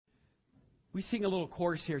We sing a little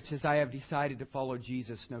chorus here. It says, I have decided to follow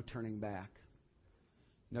Jesus, no turning back.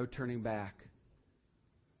 No turning back.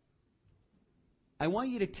 I want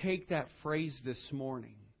you to take that phrase this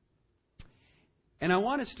morning. And I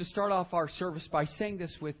want us to start off our service by saying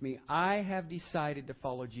this with me. I have decided to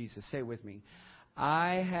follow Jesus. Say it with me.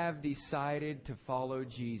 I have decided to follow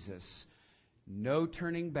Jesus. No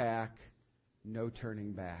turning back. No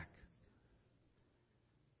turning back.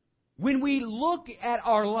 When we look at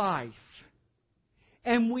our life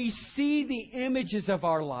and we see the images of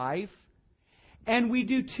our life, and we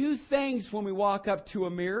do two things when we walk up to a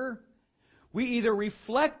mirror. We either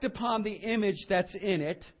reflect upon the image that's in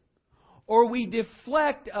it, or we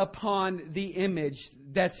deflect upon the image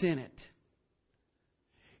that's in it.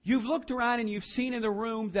 You've looked around and you've seen in the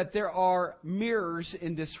room that there are mirrors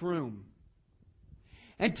in this room.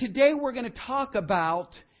 And today we're going to talk about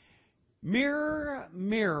mirror,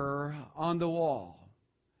 mirror on the wall.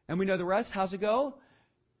 And we know the rest. How's it go?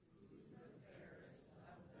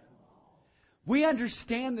 We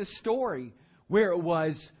understand the story where it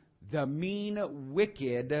was the mean,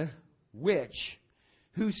 wicked witch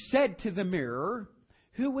who said to the mirror,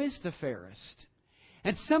 who is the fairest?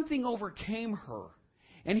 And something overcame her.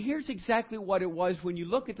 And here's exactly what it was when you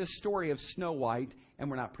look at the story of Snow White. And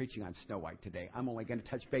we're not preaching on Snow White today. I'm only going to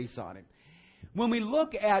touch base on it. When we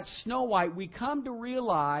look at Snow White, we come to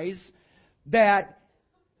realize that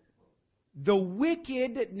the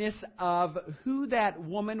wickedness of who that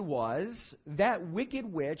woman was, that wicked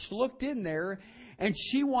witch, looked in there and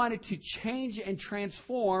she wanted to change and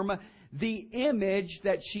transform the image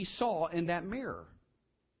that she saw in that mirror.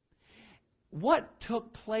 What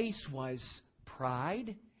took place was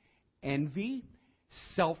pride, envy,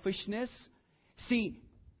 selfishness. See,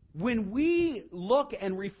 when we look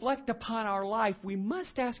and reflect upon our life, we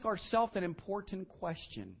must ask ourselves an important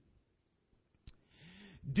question.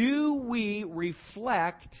 Do we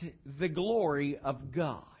reflect the glory of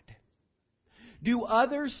God? Do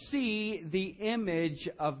others see the image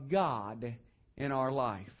of God in our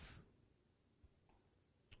life?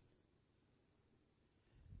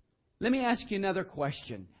 Let me ask you another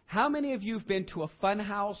question. How many of you have been to a fun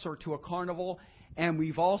house or to a carnival and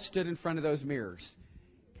we've all stood in front of those mirrors?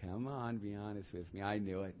 Come on, be honest with me. I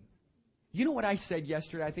knew it. You know what I said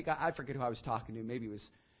yesterday? I think I forget who I was talking to. Maybe it was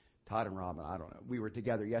Todd and Robin. I don't know. We were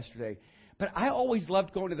together yesterday. But I always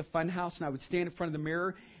loved going to the fun house, and I would stand in front of the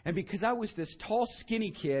mirror. And because I was this tall, skinny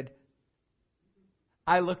kid,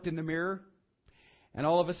 I looked in the mirror, and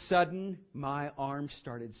all of a sudden, my arms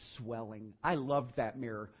started swelling. I loved that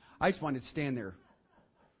mirror. I just wanted to stand there.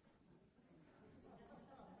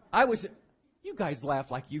 You guys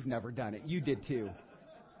laugh like you've never done it. You did too.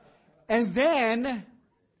 And then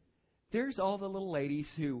there's all the little ladies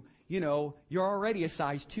who, you're already a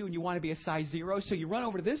size 2 and you want to be a size 0. So you run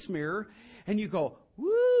over to this mirror and you go,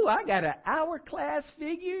 woo, I got an hourglass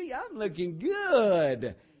figure. I'm looking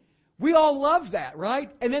good. We all love that, right?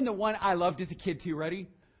 And then the one I loved as a kid too, ready?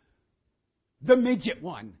 The midget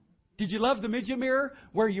one. Did you love the midget mirror?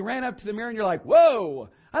 Where you ran up to the mirror and you're like, whoa,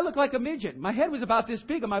 I look like a midget. My head was about this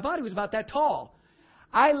big and my body was about that tall.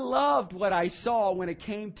 I loved what I saw when it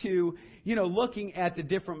came to, looking at the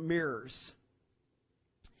different mirrors.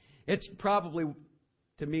 It's probably,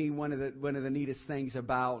 to me, one of the neatest things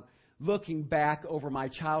about looking back over my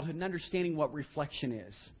childhood and understanding what reflection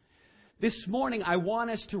is. This morning, I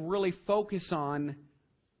want us to really focus on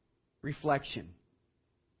reflection.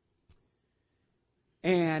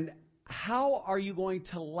 And how are you going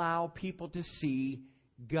to allow people to see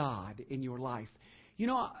God in your life?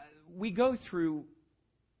 We go through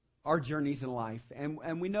our journeys in life,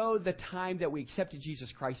 and we know the time that we accepted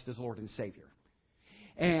Jesus Christ as Lord and Savior.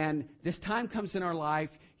 And this time comes in our life,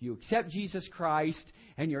 you accept Jesus Christ,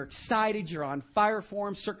 and you're excited, you're on fire for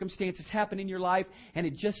Him, circumstances happen in your life, and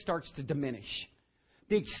it just starts to diminish.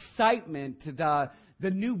 The excitement, the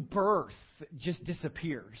new birth just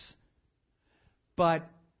disappears. But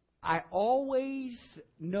I always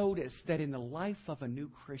notice that in the life of a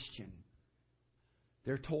new Christian,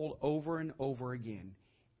 they're told over and over again,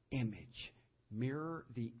 image. Mirror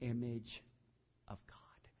the image of God.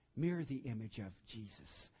 Mirror the image of Jesus.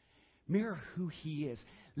 Mirror who He is.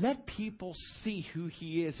 Let people see who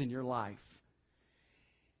He is in your life.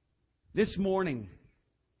 This morning,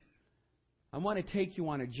 I want to take you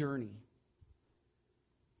on a journey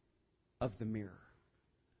of the mirror,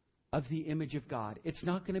 of the image of God. It's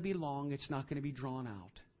not going to be long. It's not going to be drawn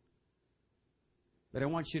out. But I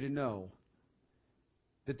want you to know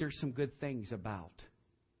that there's some good things about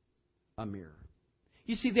a mirror.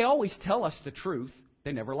 You see, they always tell us the truth.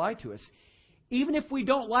 They never lie to us. Even if we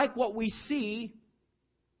don't like what we see,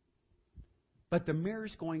 but the mirror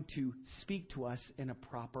is going to speak to us in a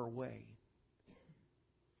proper way.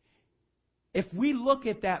 If we look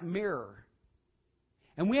at that mirror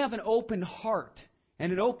and we have an open heart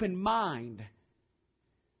and an open mind,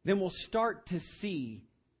 then we'll start to see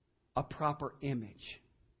a proper image.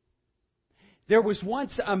 There was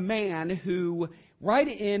once a man who,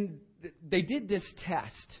 they did this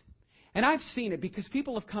test. And I've seen it because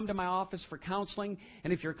people have come to my office for counseling.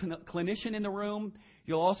 And if you're a clinician in the room,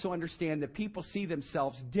 you'll also understand that people see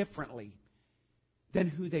themselves differently than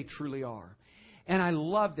who they truly are. And I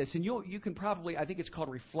love this. And you can probably, I think it's called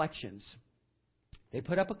reflections. They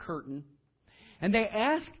put up a curtain and they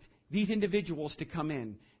asked these individuals to come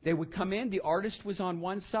in. They would come in, the artist was on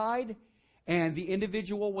one side and the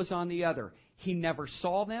individual was on the other. He never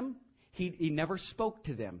saw them. He never spoke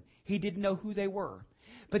to them. He didn't know who they were.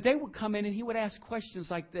 But they would come in and he would ask questions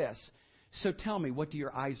like this. So tell me, what do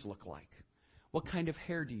your eyes look like? What kind of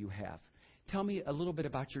hair do you have? Tell me a little bit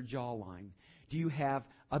about your jawline. Do you have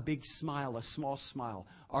a big smile, a small smile?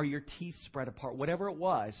 Are your teeth spread apart? Whatever it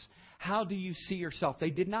was, how do you see yourself?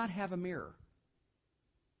 They did not have a mirror.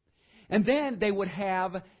 And then they would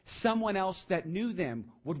have someone else that knew them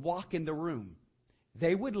would walk in the room.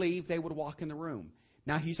 They would leave, they would walk in the room.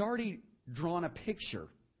 Now he's already drawn a picture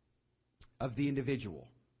of the individual.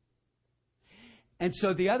 And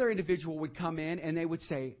so the other individual would come in and he would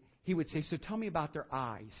say, so tell me about their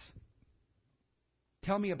eyes.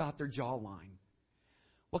 Tell me about their jawline.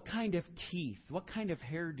 What kind of teeth? What kind of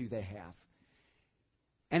hair do they have?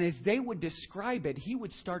 And as they would describe it, he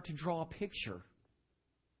would start to draw a picture.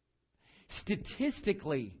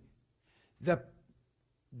 Statistically, the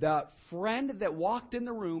friend that walked in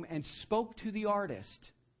the room and spoke to the artist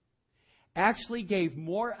actually gave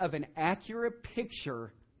more of an accurate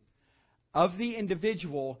picture of the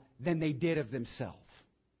individual than they did of themselves.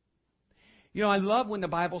 You know, I love when the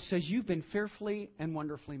Bible says you've been fearfully and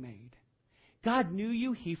wonderfully made. God knew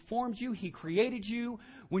you. He formed you. He created you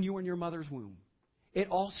when you were in your mother's womb. It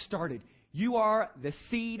all started. You are the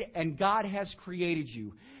seed and God has created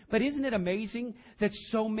you. But isn't it amazing that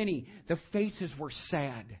so many, the faces were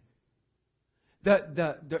sad.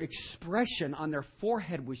 The expression on their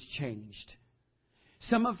forehead was changed.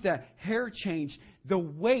 Some of the hair changed. The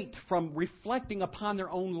weight from reflecting upon their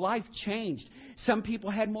own life changed. Some people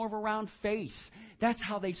had more of a round face. That's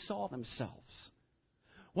how they saw themselves.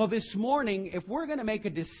 Well, this morning, if we're going to make a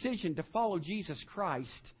decision to follow Jesus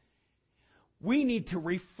Christ, we need to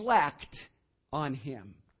reflect on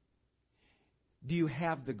Him. Do you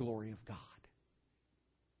have the glory of God?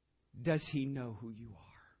 Does He know who you are?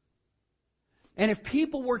 And if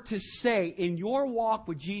people were to say in your walk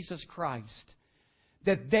with Jesus Christ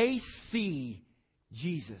that they see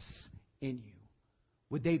Jesus in you,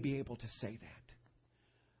 would they be able to say that?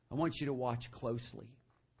 I want you to watch closely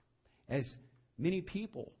as many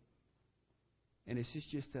people, and this is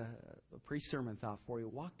just a pre-sermon thought for you,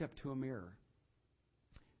 walked up to a mirror.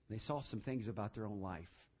 They saw some things about their own life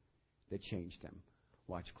that changed them.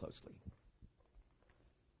 Watch closely.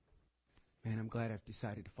 Man, I'm glad I've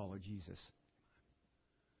decided to follow Jesus.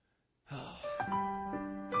 Oh.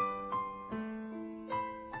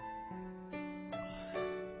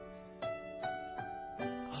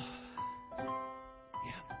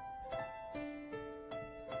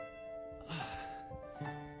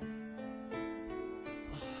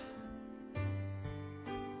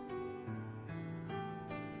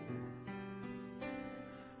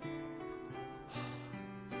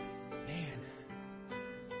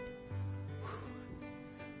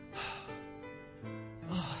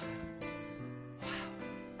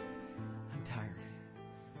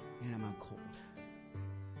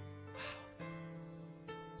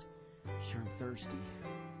 Thirsty.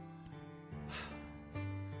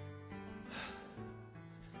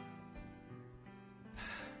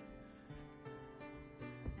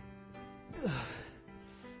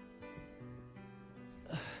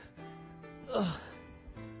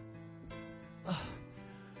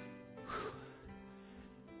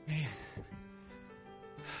 Man.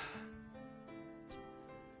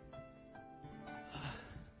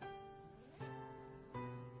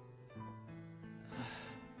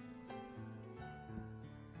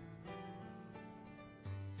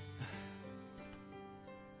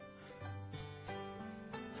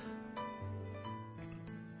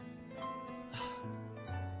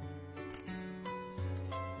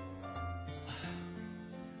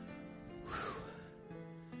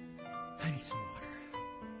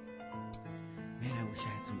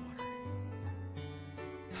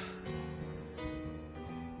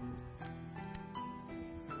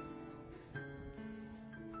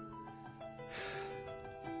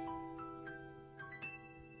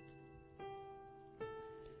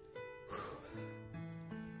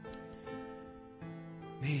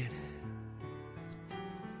 Man,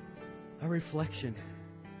 a reflection,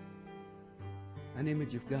 an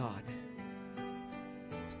image of God.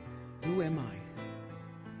 Who am I?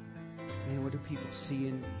 Man, what do people see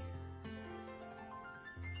in me?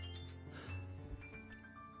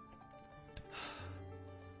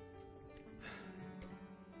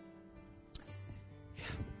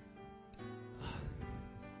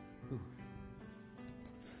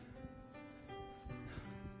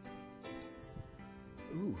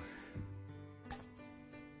 Ooh.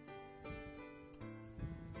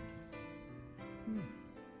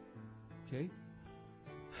 Okay.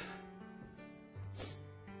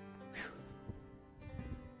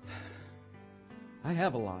 I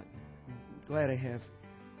have a lot. Glad I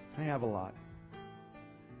have a lot.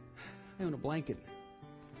 I own a blanket,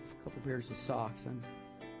 a couple pairs of socks. I'm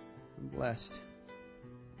blessed.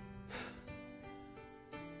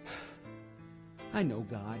 I know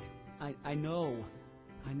God. I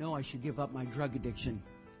know I should give up my drug addiction.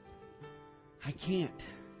 I can't.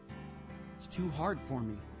 It's too hard for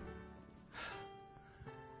me.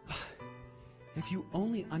 If you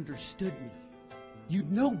only understood me, you'd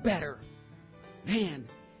know better. Man,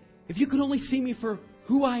 if you could only see me for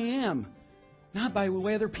who I am, not by the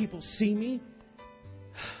way other people see me.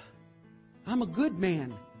 I'm a good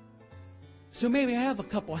man. So maybe I have a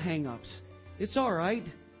couple hang-ups. It's all right.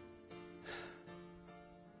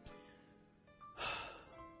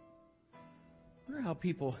 I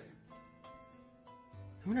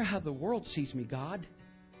wonder how the world sees me, God.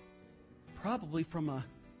 Probably from a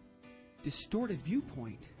distorted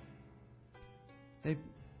viewpoint. They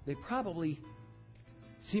probably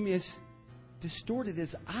see me as distorted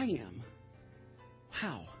as I am.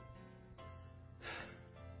 Wow.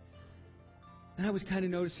 And I was kind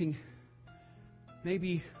of noticing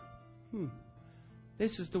maybe,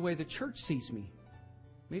 this is the way the church sees me.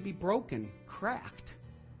 Maybe broken, cracked.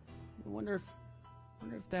 I wonder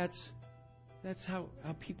if that's how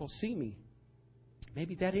people see me.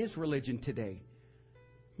 Maybe that is religion today.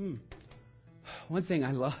 One thing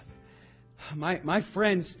I love, my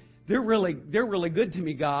friends, they're really good to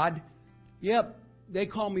me, God. Yep, they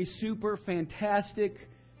call me super, fantastic,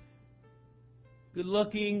 good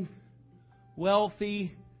looking,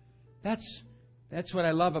 wealthy. That's what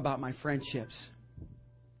I love about my friendships.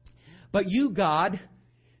 But you, God,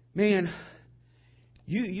 man,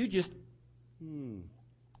 you just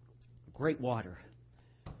great water.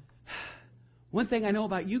 One thing I know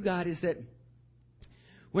about you, God, is that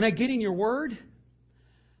when I get in your Word,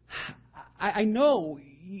 I know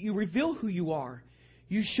you reveal who you are.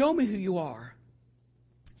 You show me who you are.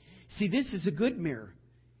 See, this is a good mirror.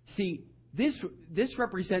 See, this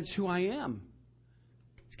represents who I am.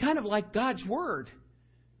 It's kind of like God's Word.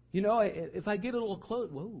 You know, if I get a little close,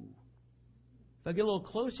 if I get a little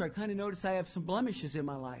closer, I kind of notice I have some blemishes in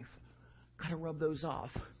my life. Got to rub those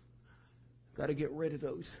off. Got to get rid of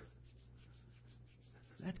those.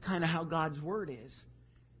 That's kind of how God's Word is.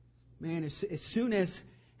 Man, as soon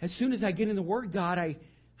as I get in the Word, God, I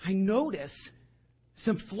notice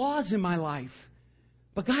some flaws in my life.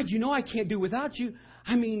 But God, you know I can't do without you.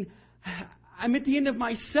 I mean, I'm at the end of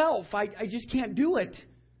myself. I just can't do it.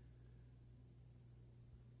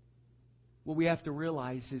 What we have to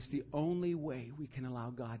realize is the only way we can allow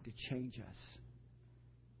God to change us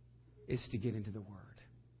is to get into the Word.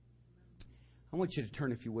 I want you to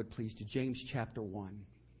turn, if you would, please, to James chapter 1.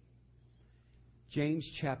 James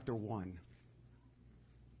chapter 1.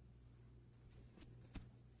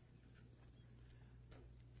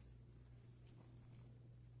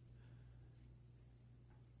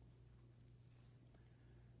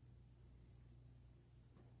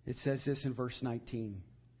 It says this in verse 19.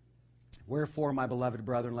 Wherefore, my beloved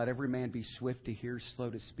brethren, let every man be swift to hear, slow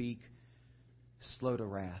to speak, slow to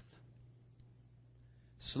wrath,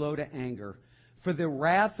 slow to anger. For the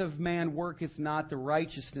wrath of man worketh not the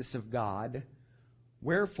righteousness of God.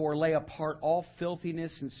 Wherefore, lay apart all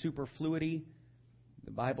filthiness and superfluity.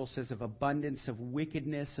 The Bible says of abundance of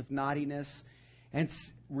wickedness, of naughtiness, and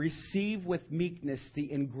receive with meekness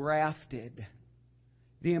the engrafted,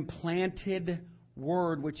 the implanted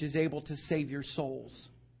word which is able to save your souls.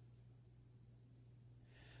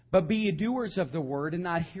 But be ye doers of the word, and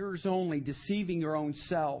not hearers only, deceiving your own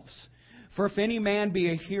selves. For if any man be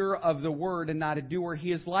a hearer of the word, and not a doer,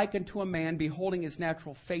 he is like unto a man beholding his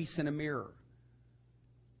natural face in a mirror.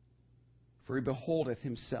 For he beholdeth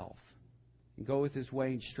himself, and goeth his way,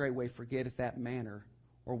 and straightway forgetteth that manner,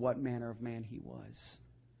 or what manner of man he was.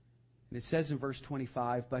 And it says in verse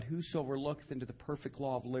 25, But whosoever looketh into the perfect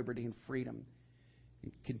law of liberty and freedom,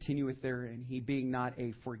 and continueth therein, he being not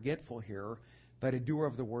a forgetful hearer, but a doer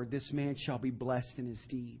of the word, this man shall be blessed in his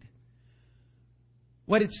deed.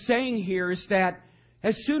 What it's saying here is that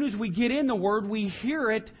as soon as we get in the Word, we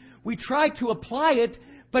hear it, we try to apply it,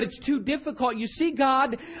 but it's too difficult. You see,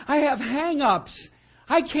 God, I have hang-ups.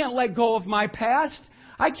 I can't let go of my past.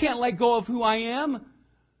 I can't let go of who I am.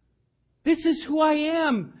 This is who I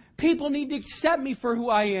am. People need to accept me for who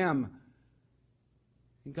I am.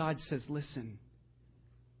 And God says, listen,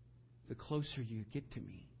 the closer you get to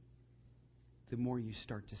me, the more you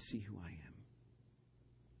start to see who I am.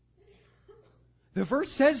 The verse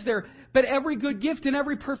says there, but every good gift and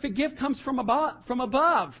every perfect gift comes from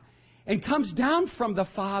above and comes down from the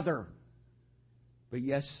Father. But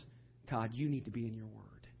yes, Todd, you need to be in your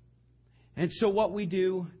Word. And so what we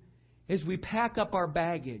do is we pack up our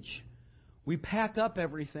baggage. We pack up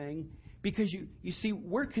everything because you see,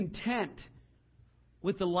 we're content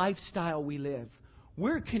with the lifestyle we live.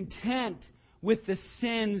 We're content with the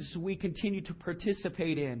sins we continue to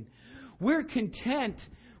participate in. We're content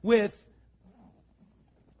with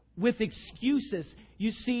excuses.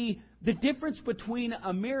 You see, the difference between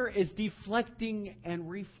a mirror is deflecting and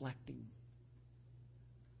reflecting.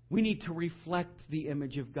 We need to reflect the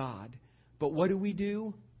image of God. But what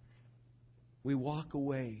do? We walk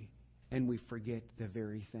away and we forget the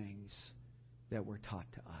very things that were taught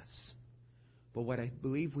to us. But what I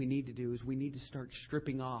believe we need to do is we need to start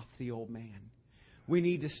stripping off the old man. We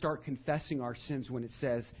need to start confessing our sins when it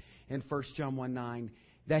says in 1 John 1:9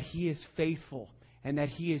 that He is faithful and that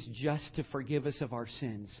He is just to forgive us of our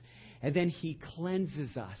sins. And then He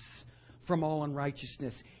cleanses us from all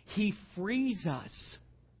unrighteousness. He frees us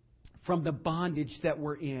from the bondage that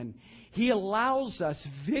we're in. He allows us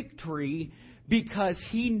victory because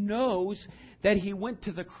He knows that He went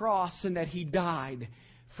to the cross and that He died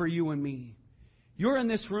for you and me. You're in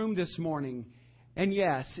this room this morning, and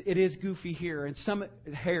yes, it is goofy here and some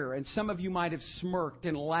hair, and some of you might have smirked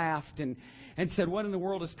and laughed and said, what in the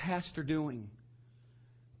world is Pastor doing?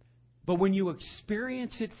 But when you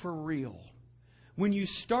experience it for real, when you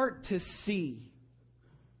start to see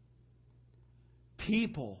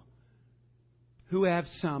people who have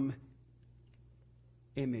some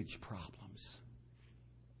image problems,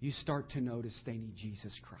 you start to notice they need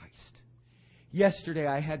Jesus Christ. Yesterday,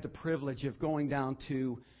 I had the privilege of going down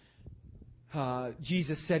to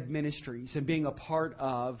Jesus Said Ministries and being a part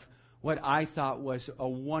of what I thought was a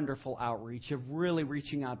wonderful outreach of really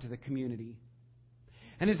reaching out to the community.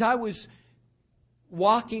 And as I was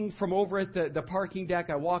walking from over at the parking deck,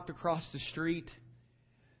 I walked across the street.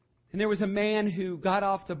 And there was a man who got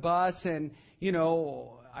off the bus and,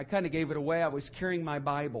 I kind of gave it away. I was carrying my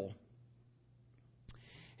Bible.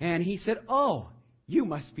 And he said, "Oh, you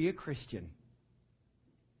must be a Christian."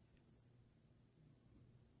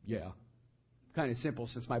 Yeah. Kind of simple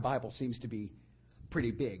since my Bible seems to be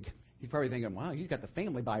pretty big. He's probably thinking, wow, he's got the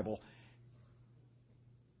family Bible.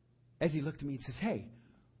 As he looked at me and says, "Hey,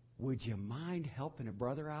 would you mind helping a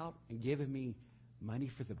brother out and giving me money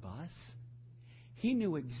for the bus?" He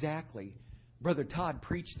knew exactly. Brother Todd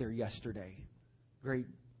preached there yesterday.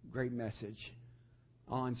 Great message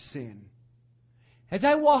on sin. As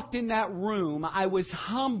I walked in that room, I was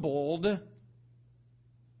humbled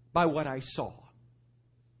by what I saw.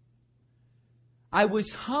 I was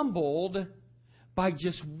humbled by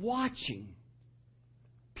just watching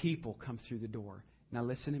people come through the door. Now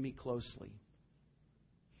listen to me closely.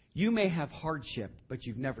 You may have hardship, but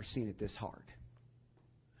you've never seen it this hard.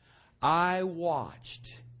 I watched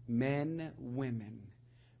men, women,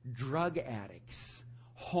 drug addicts,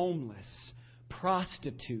 homeless,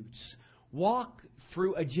 prostitutes walk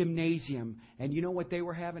through a gymnasium. And you know what they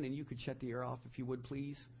were having? And you could shut the air off if you would,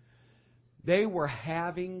 please. They were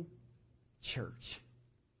having church.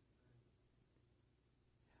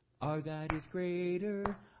 Our God is greater.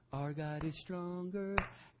 Our God is stronger.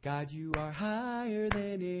 God, you are higher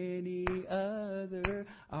than any other.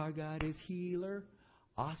 Our God is healer.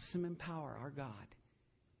 Awesome in power, our God.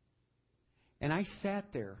 And I sat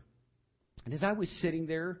there. And as I was sitting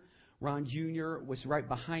there, Ron Jr. was right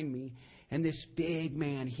behind me. And this big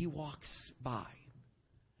man, he walks by.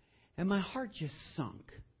 And my heart just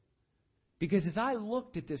sunk. Because as I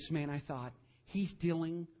looked at this man, I thought, he's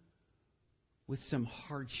dealing with some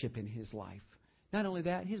hardship in his life. Not only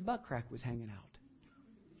that, his butt crack was hanging out.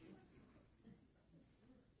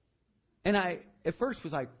 And I, at first,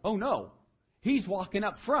 was like, oh no, he's walking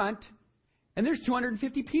up front, and there's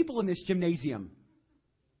 250 people in this gymnasium.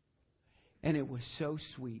 And it was so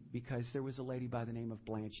sweet because there was a lady by the name of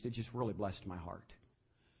Blanche that just really blessed my heart.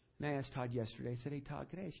 And I asked Todd yesterday, I said, "Hey Todd,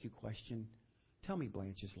 could I ask you a question? Tell me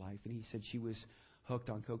Blanche's life." And he said she was hooked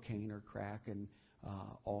on cocaine or crack and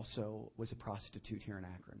also was a prostitute here in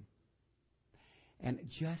Akron. And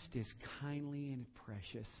just as kindly and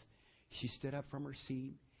precious, She stood up from her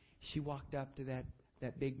seat. She walked up to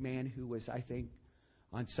that big man who was, I think,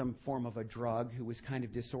 on some form of a drug, who was kind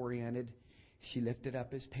of disoriented. She lifted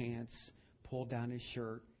up his pants, pulled down his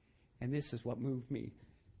shirt, and this is what moved me.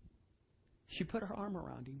 She put her arm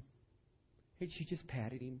around him, and she just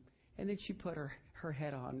patted him, and then she put her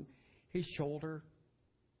head on his shoulder.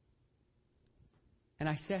 And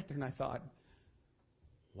I sat there and I thought,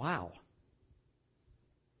 wow,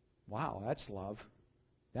 that's love.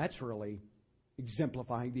 That's really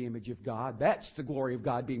exemplifying the image of God. That's the glory of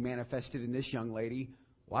God being manifested in this young lady.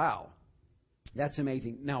 Wow. That's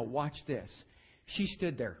amazing. Now, watch this. She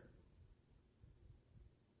stood there.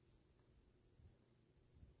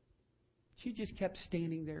 She just kept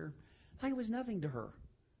standing there like it was nothing to her.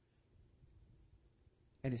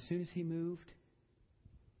 And as soon as he moved,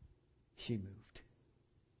 she moved.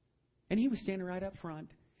 And he was standing right up front.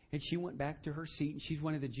 And she went back to her seat. And she's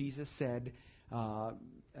one of the Jesus Said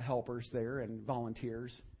helpers there and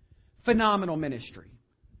volunteers. Phenomenal ministry.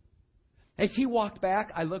 As he walked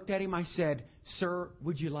back, I looked at him. I said, "Sir,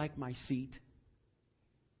 would you like my seat?"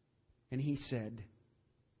 And he said,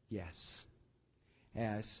 "Yes."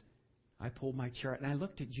 As I pulled my chair, and I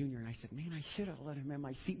looked at Junior, and I said, "Man, I should have let him in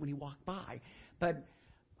my seat when he walked by." But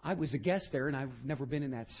I was a guest there, and I've never been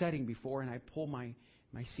in that setting before, and I pulled my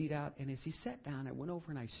seat out. And as he sat down, I went over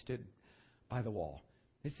and I stood by the wall.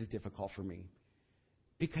 This is difficult for me,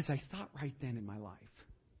 because I thought right then in my life,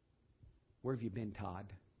 where have you been,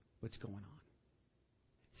 Todd? What's going on?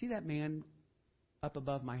 See that man up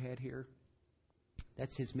above my head here?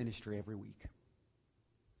 That's his ministry every week.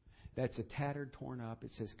 That's a tattered, torn up.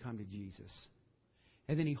 It says, "Come to Jesus."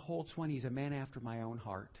 And then he holds one. He's a man after my own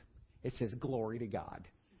heart. It says, "Glory to God."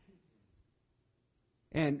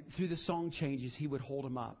 And through the song changes, he would hold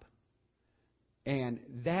him up. And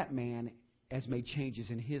that man has made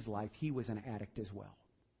changes in his life. He was an addict as well.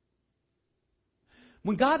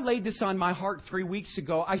 When God laid this on my heart 3 weeks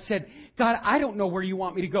ago, I said, "God, I don't know where you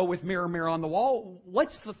want me to go with Mirror, Mirror on the Wall.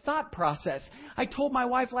 What's the thought process?" I told my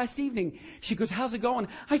wife last evening. She goes, "How's it going?"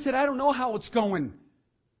 I said, "I don't know how it's going."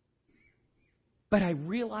 But I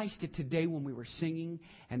realized it today when we were singing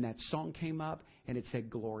and that song came up and it said,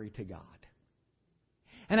 "Glory to God."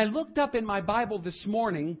 And I looked up in my Bible this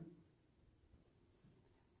morning,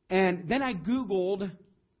 and then I Googled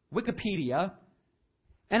Wikipedia,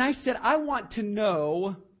 and I said, I want to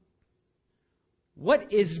know,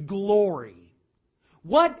 what is glory?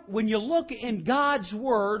 When you look in God's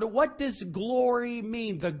Word, what does glory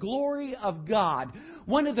mean? The glory of God.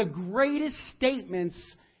 One of the greatest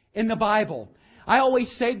statements in the Bible. I always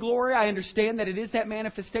say glory. I understand that it is that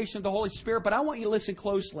manifestation of the Holy Spirit, but I want you to listen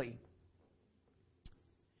closely.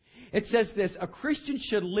 It says this: a Christian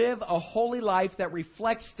should live a holy life that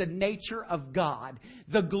reflects the nature of God,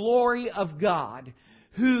 the glory of God,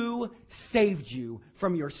 who saved you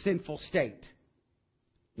from your sinful state.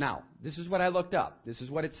 Now, this is what I looked up. This is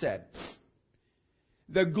what it said.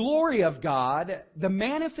 The glory of God, the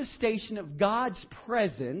manifestation of God's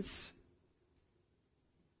presence,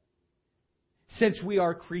 since we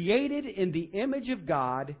are created in the image of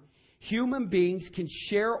God, human beings can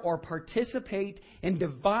share or participate in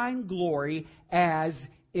divine glory as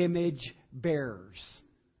image bearers,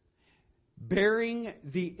 bearing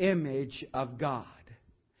the image of God.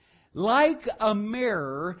 Like a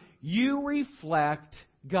mirror, you reflect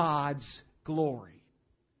God's glory.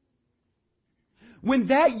 When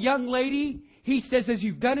that young lady, he says, "As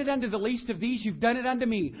you've done it unto the least of these, you've done it unto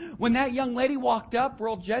me." When that young lady walked up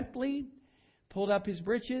real gently, pulled up his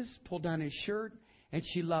breeches, pulled down his shirt, and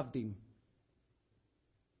she loved him.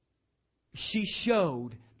 She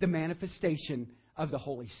showed the manifestation of the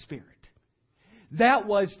Holy Spirit. That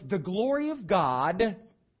was the glory of God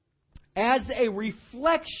as a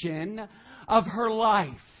reflection of her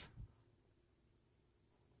life.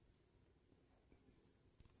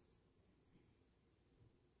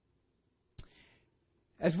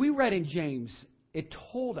 As we read in James, it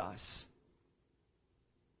told us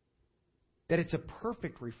that it's a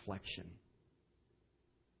perfect reflection.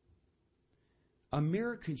 A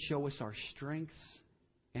mirror can show us our strengths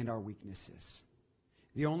and our weaknesses.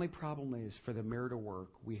 The only problem is, for the mirror to work,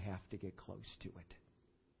 we have to get close to it.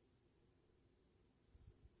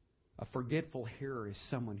 A forgetful hearer is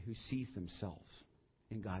someone who sees themselves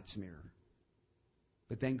in God's mirror,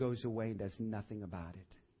 but then goes away and does nothing about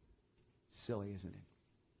it. Silly, isn't it?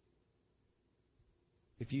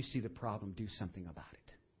 If you see the problem, do something about it.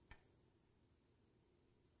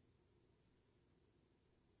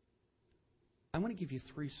 I want to give you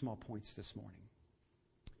 3 small points this morning.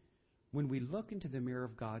 When we look into the mirror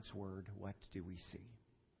of God's Word, what do we see?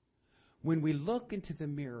 When we look into the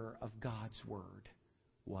mirror of God's Word,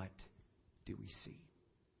 what do we see?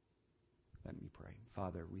 Let me pray.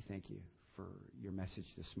 Father, we thank you for your message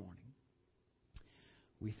this morning.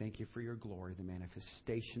 We thank you for your glory, the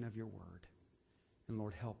manifestation of your word. And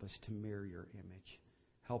Lord, help us to mirror your image.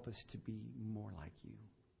 Help us to be more like you.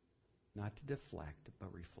 Not to deflect,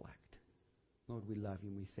 but reflect. Lord, we love you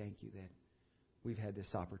and we thank you that we've had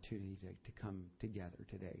this opportunity to come together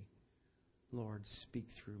today. Lord, speak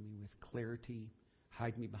through me with clarity.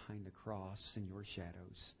 Hide me behind the cross and your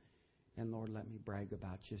shadows. And Lord, let me brag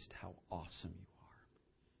about just how awesome you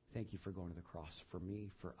are. Thank you for going to the cross for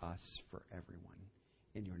me, for us, for everyone.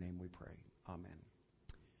 In your name we pray. Amen.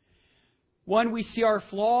 One, we see our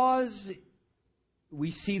flaws.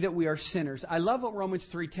 We see that we are sinners. I love what Romans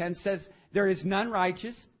 3:10 says. There is none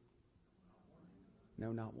righteous.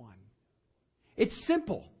 No, not one. It's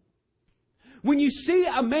simple. When you see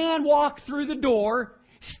a man walk through the door,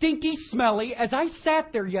 stinky, smelly, as I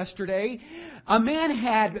sat there yesterday, a man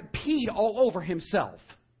had peed all over himself.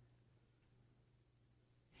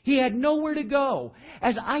 He had nowhere to go.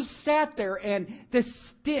 As I sat there and the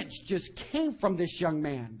stench just came from this young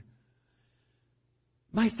man,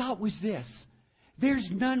 my thought was this: there's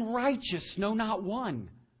none righteous, no, not one.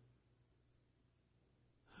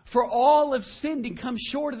 For all have sinned and come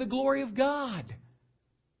short of the glory of God.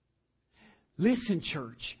 Listen,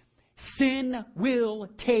 church, sin will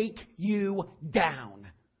take you down.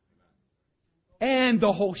 And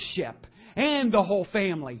the whole ship. And the whole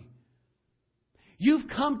family. You've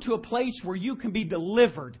come to a place where you can be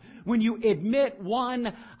delivered when you admit,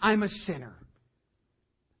 one, I'm a sinner.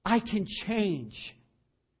 I can change.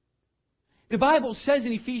 The Bible says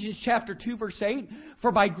in Ephesians chapter 2, verse 8,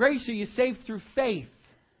 for by grace are you saved through faith.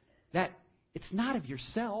 That it's not of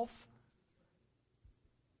yourself.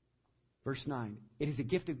 Verse 9, it is a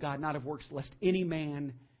gift of God, not of works, lest any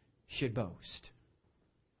man should boast.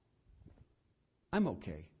 I'm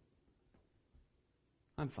okay.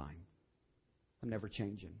 I'm fine. I'm never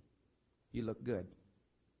changing. You look good.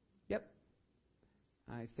 Yep.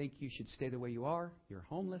 I think you should stay the way you are. You're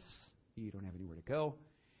homeless. You don't have anywhere to go.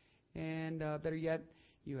 And better yet,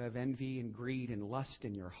 you have envy and greed and lust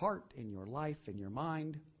in your heart, in your life, in your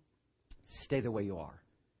mind. Stay the way you are.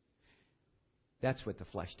 That's what the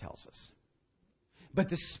flesh tells us. But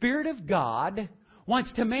the Spirit of God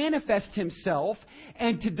wants to manifest Himself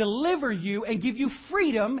and to deliver you and give you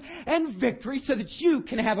freedom and victory so that you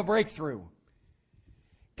can have a breakthrough.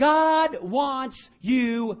 God wants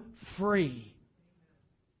you free.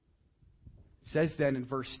 It says then in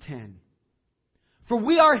verse 10, for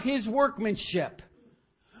we are His workmanship.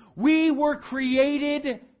 We were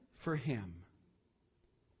created for Him.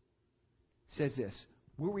 It says this,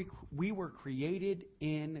 we were created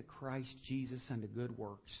in Christ Jesus unto good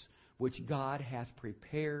works, which God hath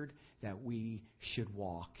prepared that we should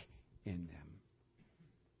walk in them.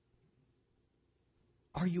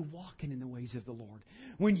 Are you walking in the ways of the Lord?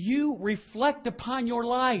 When you reflect upon your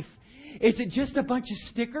life, is it just a bunch of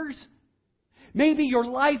stickers? Maybe your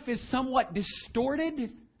life is somewhat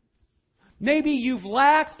distorted. Maybe you've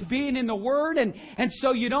lacked being in the Word, and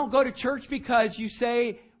so you don't go to church because you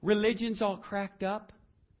say religion's all cracked up.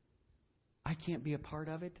 I can't be a part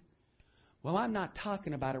of it. Well, I'm not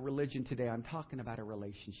talking about a religion today. I'm talking about a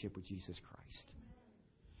relationship with Jesus Christ.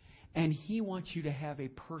 And He wants you to have a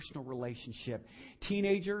personal relationship.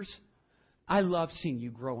 Teenagers, I love seeing you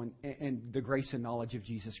grow in the grace and knowledge of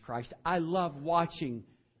Jesus Christ. I love watching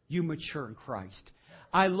you mature in Christ.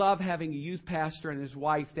 I love having a youth pastor and his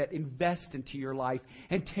wife that invest into your life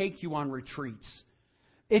and take you on retreats.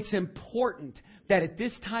 It's important that at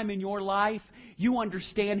this time in your life, you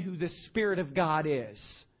understand who the Spirit of God is.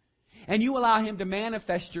 And you allow Him to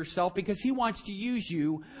manifest yourself because He wants to use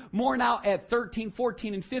you more now at 13,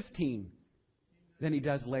 14, and 15 than He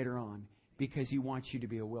does later on because He wants you to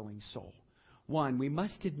be a willing soul. One, we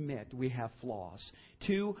must admit we have flaws.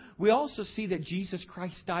 Two, we also see that Jesus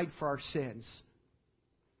Christ died for our sins.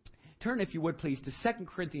 Turn, if you would please, to 2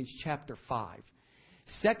 Corinthians chapter 5.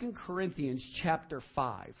 2 Corinthians chapter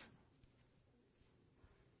 5.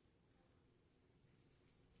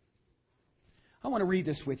 I want to read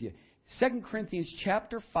this with you. 2 Corinthians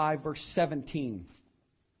chapter 5, verse 17.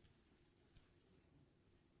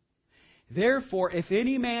 Therefore, if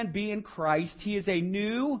any man be in Christ, he is a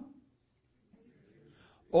new.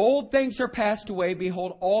 Old things are passed away.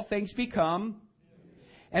 Behold, all things become.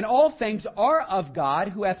 And all things are of God,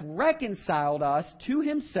 who hath reconciled us to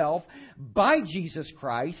Himself by Jesus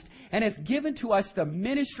Christ, and hath given to us the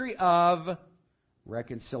ministry of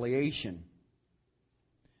reconciliation.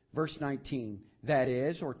 Verse 19, that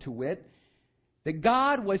is, or to wit, that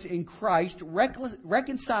God was in Christ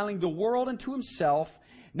reconciling the world unto Himself,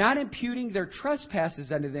 not imputing their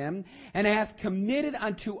trespasses unto them, and hath committed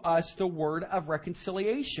unto us the word of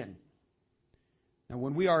reconciliation. Now,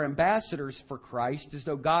 when we are ambassadors for Christ, as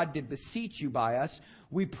though God did beseech you by us,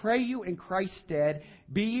 we pray you in Christ's stead,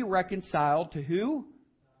 be ye reconciled to who?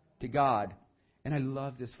 To God. And I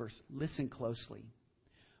love this verse. Listen closely.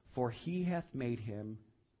 For He hath made Him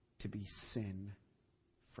to be sin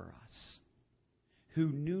for us, who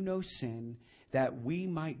knew no sin, that we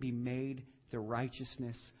might be made the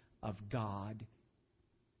righteousness of God.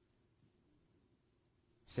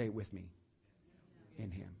 Say it with me.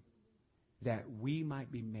 In Him. That we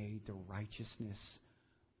might be made the righteousness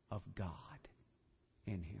of God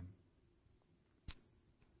in Him.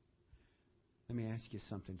 Let me ask you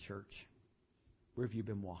something, church. Where have you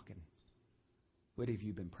been walking? What have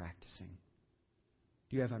you been practicing?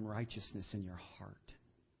 Do you have unrighteousness in your heart?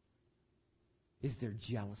 Is there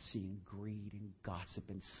jealousy and greed and gossip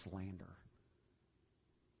and slander?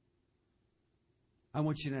 I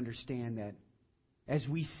want you to understand that as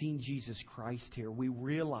we seen Jesus Christ here, we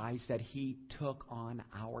realize that He took on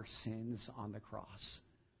our sins on the cross.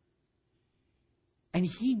 And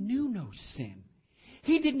He knew no sin.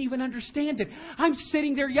 He didn't even understand it. I'm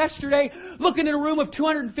sitting there yesterday looking at a room of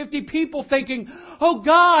 250 people thinking, oh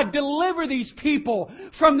God, deliver these people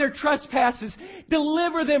from their trespasses.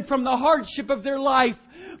 Deliver them from the hardship of their life.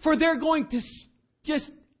 For they're going to just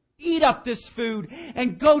eat up this food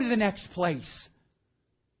and go to the next place.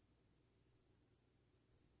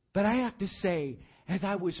 But I have to say, as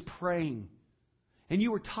I was praying, and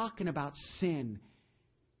you were talking about sin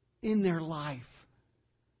in their life,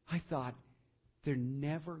 I thought, they're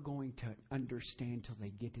never going to understand till they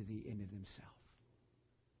get to the end of themselves.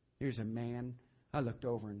 Here's a man. I looked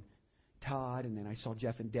over and Todd, and then I saw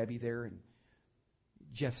Jeff and Debbie there, and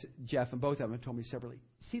Jeff and both of them told me separately,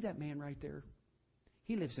 see that man right there?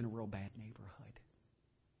 He lives in a real bad neighborhood.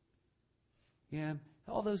 Yeah,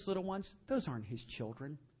 all those little ones, those aren't his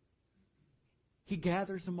children. He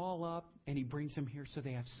gathers them all up and he brings them here so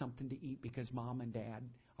they have something to eat because mom and dad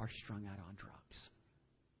are strung out on drugs.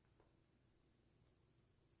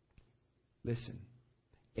 Listen,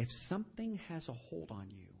 if something has a hold on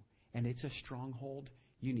you and it's a stronghold,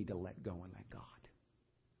 you need to let go and let God.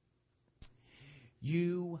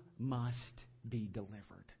 You must be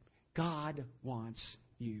delivered. God wants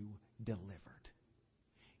you delivered.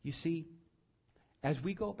 You see, as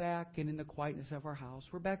we go back and in the quietness of our house,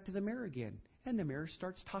 we're back to the mirror again. And the mirror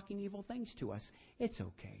starts talking evil things to us. It's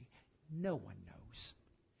okay. No one knows.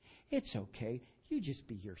 It's okay. You just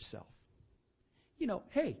be yourself. You know,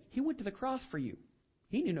 hey, He went to the cross for you.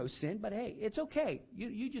 He knew no sin, but hey, it's okay.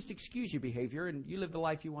 You just excuse your behavior and you live the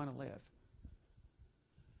life you want to live.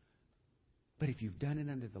 But if you've done it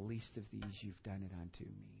unto the least of these, you've done it unto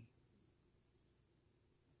me.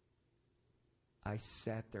 I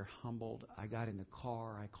sat there humbled. I got in the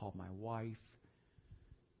car. I called my wife.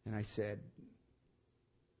 And I said,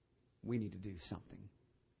 we need to do something.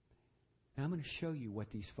 And I'm going to show you what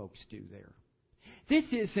these folks do there. This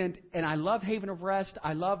isn't, and I love Haven of Rest.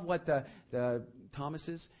 I love what the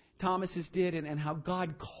Thomases did and how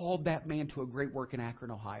God called that man to a great work in Akron,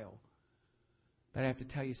 Ohio. But I have to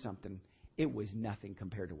tell you something. It was nothing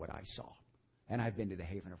compared to what I saw. And I've been to the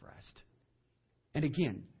Haven of Rest. And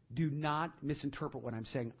again, do not misinterpret what I'm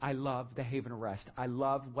saying. I love the Haven of Rest. I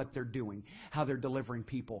love what they're doing, how they're delivering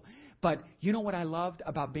people. But you know what I loved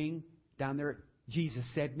about being down there at Jesus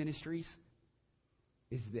Said Ministries?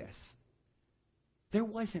 Is this. There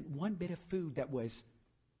wasn't one bit of food that was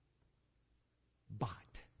bought.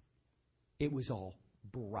 It was all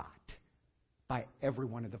brought by every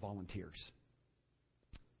one of the volunteers.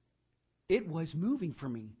 It was moving for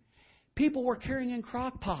me. People were carrying in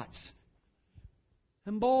crock pots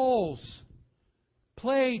and bowls,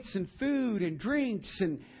 plates and food and drinks.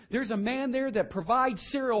 And there's a man there that provides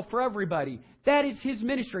cereal for everybody. That is his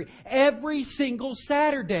ministry every single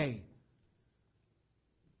Saturday.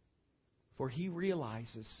 For he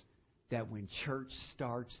realizes that when church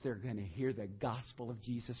starts, they're going to hear the gospel of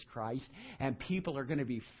Jesus Christ. And people are going to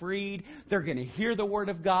be freed. They're going to hear the word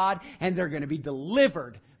of God. And they're going to be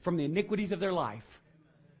delivered from the iniquities of their life.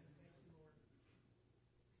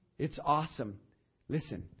 It's awesome.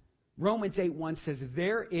 Listen, Romans 8:1 says,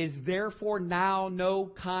 there is therefore now no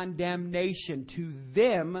condemnation to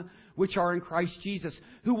them which are in Christ Jesus,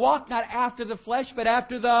 who walk not after the flesh, but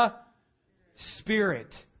after the Spirit.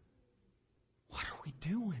 What are we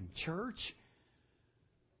doing, church?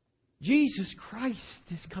 Jesus Christ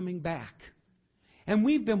is coming back. And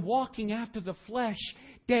we've been walking after the flesh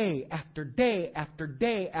day after day after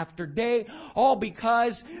day after day, all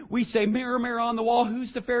because we say, mirror, mirror on the wall,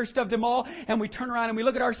 who's the fairest of them all? And we turn around and we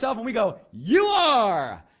look at ourselves and we go, you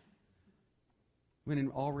are! When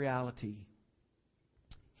in all reality,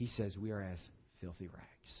 He says we are as filthy rags.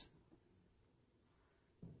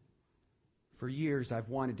 For years, I've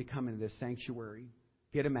wanted to come into this sanctuary,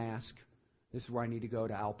 get a mask. This is where I need to go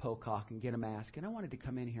to Al Pocock and get a mask. And I wanted to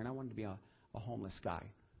come in here, and I wanted to be a homeless guy.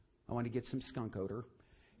 I wanted to get some skunk odor.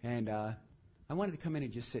 And I wanted to come in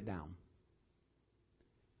and just sit down.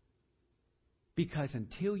 Because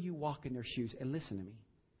until you walk in their shoes, and listen to me,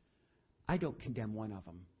 I don't condemn one of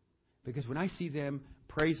them. Because when I see them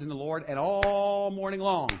praising the Lord, and all morning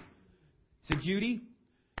long, so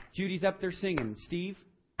Judy's up there singing. Steve,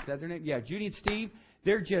 is that their name? Yeah, Judy and Steve,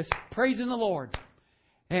 they're just praising the Lord.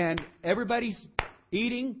 And everybody's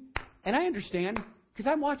eating. And I understand,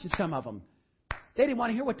 because I'm watching some of them. They didn't want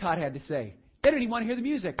to hear what Todd had to say. They didn't even want to hear the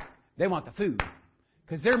music. They want the food.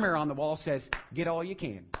 Because their mirror on the wall says, get all you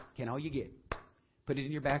can. Can all you get. Put it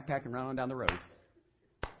in your backpack and run on down the road.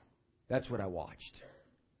 That's what I watched.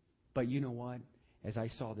 But you know what? As I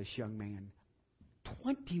saw this young man,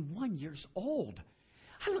 21 years old.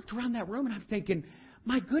 I looked around that room and I'm thinking,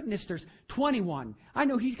 my goodness, there's 21. I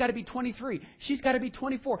know he's got to be 23. She's got to be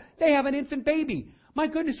 24. They have an infant baby. My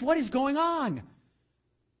goodness, what is going on?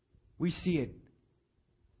 We see it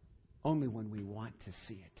only when we want to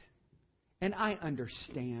see it. And I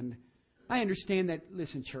understand. I understand that,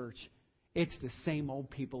 listen, church, it's the same old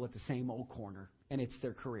people at the same old corner, and it's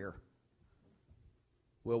their career.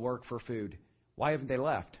 We'll work for food. Why haven't they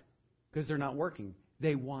left? Because they're not working.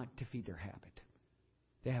 They want to feed their habit.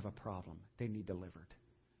 They have a problem. They need delivered.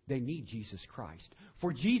 They need Jesus Christ.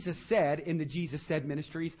 For Jesus said in the Jesus Said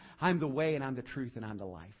Ministries, I'm the way and I'm the truth and I'm the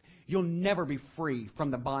life. You'll never be free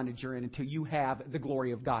from the bondage you're in until you have the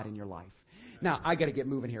glory of God in your life. Now, I got to get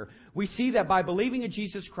moving here. We see that by believing in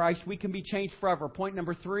Jesus Christ, we can be changed forever. Point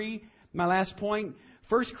number 3, my last point.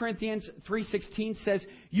 1 Corinthians 3:16 says,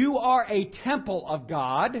 you are a temple of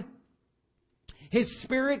God. His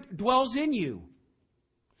Spirit dwells in you.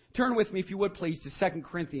 Turn with me, if you would, please, to 2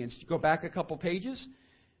 Corinthians. Go back a couple pages.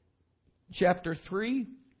 Chapter 3,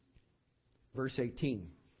 verse 18.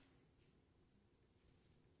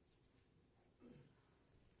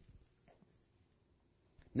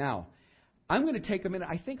 Now, I'm going to take a minute.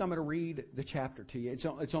 I think I'm going to read the chapter to you.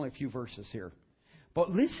 It's only a few verses here.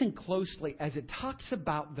 But listen closely as it talks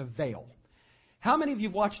about the veil. How many of you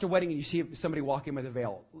have watched a wedding and you see somebody walk in with a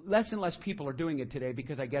veil? Less and less people are doing it today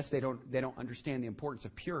because I guess they don't understand the importance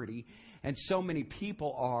of purity. And so many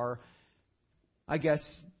people are, I guess,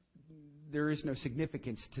 there is no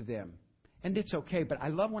significance to them. And it's okay, but I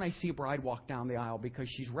love when I see a bride walk down the aisle because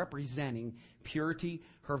she's representing purity.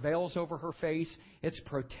 Her veil's over her face. It's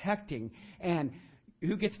protecting. And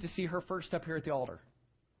who gets to see her first up here at the altar?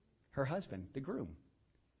 Her husband, the groom.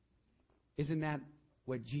 Isn't that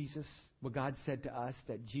what God said to us,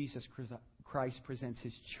 that Jesus Christ presents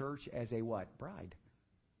His church as a what? Bride.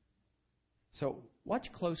 So watch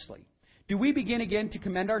closely. Do we begin again to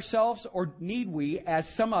commend ourselves, or need we, as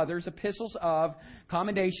some others, epistles of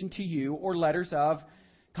commendation to you, or letters of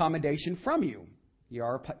commendation from you? Ye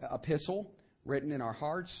are epistle, written in our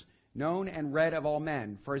hearts, known and read of all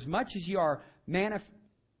men. For as much as ye are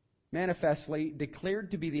manifestly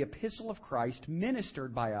declared to be the epistle of Christ,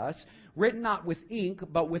 ministered by us, written not with ink,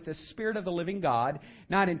 but with the Spirit of the living God,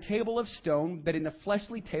 not in table of stone, but in the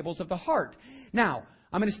fleshly tables of the heart. Now,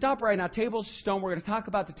 I'm going to stop right now. Tables of stone. We're going to talk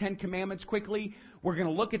about the 10 Commandments quickly. We're going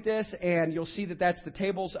to look at this, and you'll see that that's the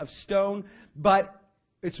tables of stone. But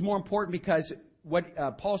it's more important because what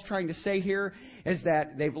Paul's trying to say here is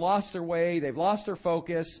that they've lost their way, they've lost their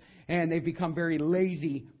focus, and they've become very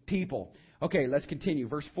lazy people. Okay, let's continue.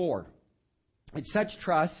 Verse 4. And such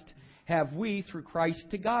trust have we through Christ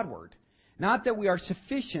to Godward. Not that we are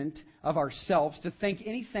sufficient of ourselves to think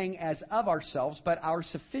anything as of ourselves, but our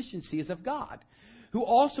sufficiency is of God, who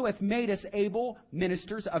also hath made us able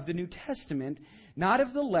ministers of the New Testament, not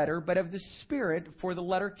of the letter, but of the Spirit, for the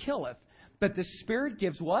letter killeth. But the Spirit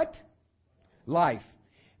gives what? Life.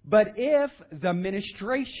 But if the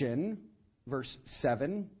ministration, verse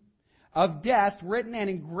 7, of death, written and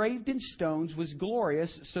engraved in stones, was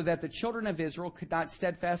glorious, so that the children of Israel could not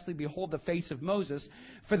steadfastly behold the face of Moses,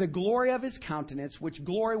 for the glory of his countenance, which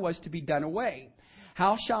glory was to be done away,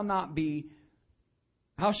 how shall not the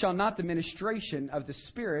ministration of the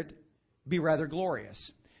Spirit be rather glorious?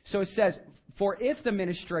 So it says, for if the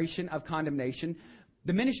ministration of condemnation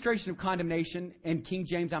in King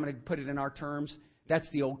James, I'm going to put it in our terms, that's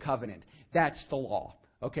the old covenant. That's the law.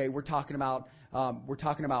 Okay, we're talking about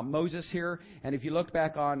Moses here, and if you look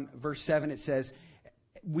back on verse 7, it says,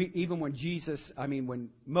 when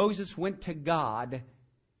Moses went to God,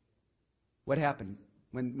 what happened?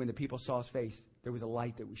 When the people saw his face, there was a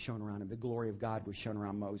light that was shown around him. The glory of God was shown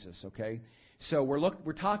around Moses. Okay, so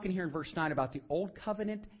we're talking here in verse 9 about the old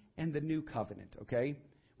covenant and the new covenant. Okay,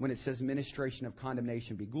 when it says ministration of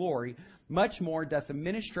condemnation be glory, much more doth the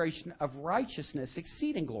ministration of righteousness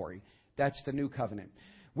exceed in glory. That's the new covenant,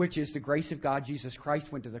 which is the grace of God. Jesus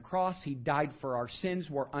Christ went to the cross. He died for our sins.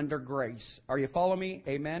 We're under grace. Are you following me?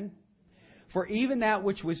 Amen? For even that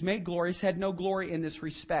which was made glorious had no glory in this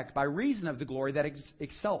respect, by reason of the glory that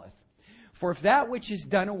excelleth. For if that which is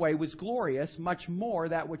done away was glorious, much more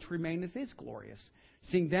that which remaineth is glorious.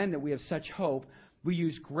 Seeing then that we have such hope, we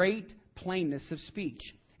use great plainness of speech.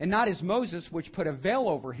 And not as Moses, which put a veil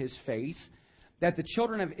over his face, that the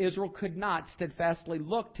children of Israel could not steadfastly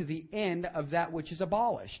look to the end of that which is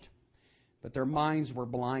abolished. But their minds were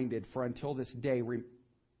blinded, for until this day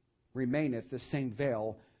remaineth the same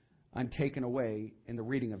veil untaken away in the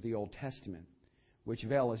reading of the Old Testament, which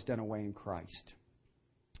veil is done away in Christ.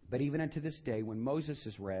 But even unto this day, when Moses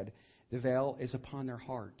is read, the veil is upon their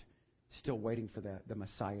heart, still waiting for the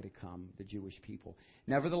Messiah to come, the Jewish people.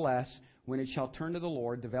 Nevertheless, when it shall turn to the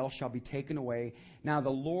Lord, the veil shall be taken away. Now the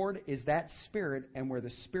Lord is that Spirit, and where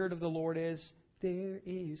the Spirit of the Lord is, there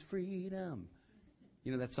is freedom.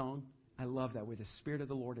 You know that song? I love that. Where the Spirit of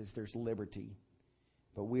the Lord is, there's liberty.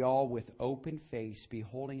 But we all, with open face,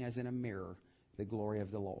 beholding as in a mirror the glory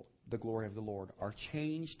of the Lord, are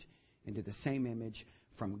changed into the same image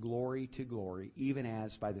from glory to glory, even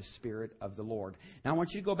as by the Spirit of the Lord. Now I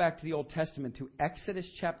want you to go back to the Old Testament, to Exodus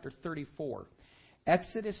chapter 34.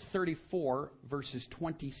 Exodus 34, verses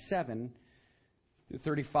 27 to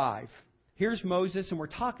 35. Here's Moses, and we're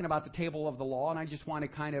talking about the table of the law, and I just want to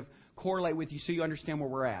kind of correlate with you so you understand where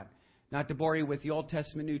we're at. Not to bore you with the Old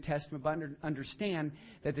Testament, New Testament, but understand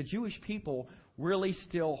that the Jewish people really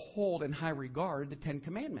still hold in high regard the Ten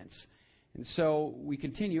Commandments. And so we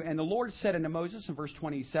continue. And the Lord said unto Moses in verse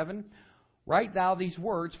 27, Write thou these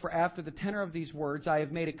words, for after the tenor of these words I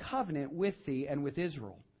have made a covenant with thee and with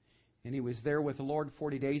Israel. And he was there with the Lord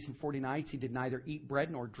 40 days and 40 nights. He did neither eat bread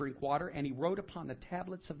nor drink water. And he wrote upon the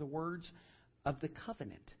tablets of the words of the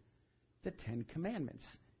covenant, the Ten Commandments.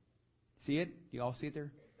 See it? You all see it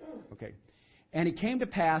there? Okay. And it came to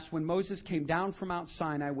pass when Moses came down from Mount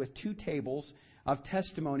Sinai with 2 tables of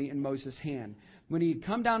testimony in Moses' hand, when he had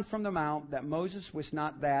come down from the mount, that Moses was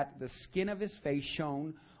not that the skin of his face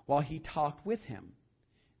shone while he talked with him.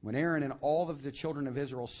 When Aaron and all of the children of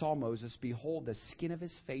Israel saw Moses, behold, the skin of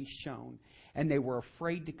his face shone, and they were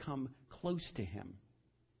afraid to come close to him.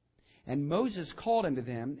 And Moses called unto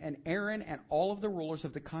them, and Aaron and all of the rulers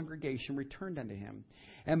of the congregation returned unto him.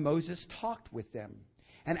 And Moses talked with them.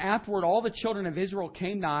 And afterward all the children of Israel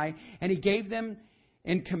came nigh, and he gave them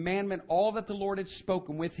in commandment all that the Lord had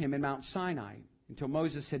spoken with him in Mount Sinai. Until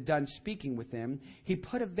Moses had done speaking with them, he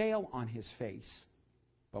put a veil on his face.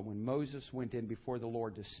 But when Moses went in before the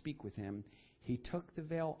Lord to speak with him, he took the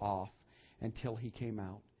veil off until he came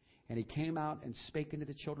out. And he came out and spake unto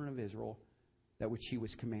the children of Israel that which he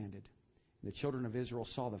was commanded. And the children of Israel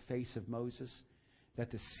saw the face of Moses,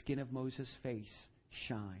 that the skin of Moses' face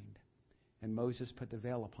shined. And Moses put the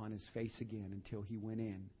veil upon his face again until he went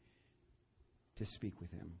in to speak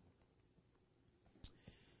with him.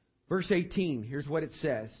 Verse 18, here's what it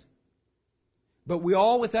says. But we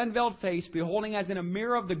all with unveiled face, beholding as in a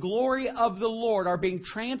mirror of the glory of the Lord, are being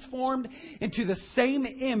transformed into the same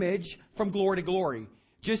image from glory to glory,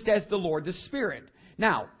 just as the Lord the Spirit.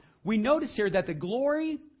 Now, we notice here that the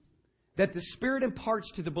glory that the Spirit imparts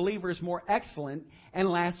to the believer is more excellent and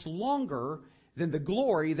lasts longer than the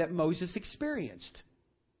glory that Moses experienced.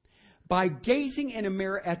 By gazing in a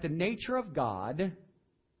mirror at the nature of God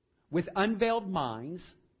with unveiled minds,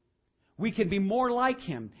 we can be more like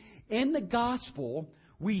Him. In the gospel,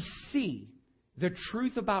 we see the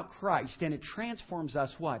truth about Christ, and it transforms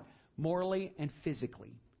us what? Morally and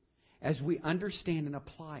physically, as we understand and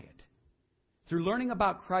apply it. Through learning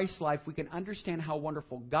about Christ's life, we can understand how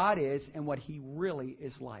wonderful God is and what He really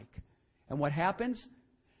is like. And what happens?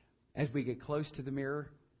 As we get close to the mirror,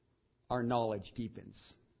 our knowledge deepens.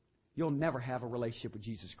 You'll never have a relationship with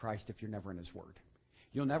Jesus Christ if you're never in His Word.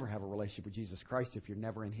 You'll never have a relationship with Jesus Christ if you're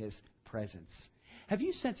never in His presence. Have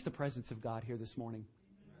you sensed the presence of God here this morning?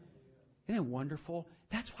 Isn't it wonderful?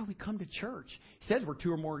 That's why we come to church. He says, where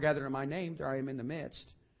 2 or more gathered in my name, there I am in the midst.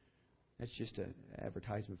 That's just an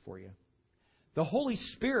advertisement for you. The Holy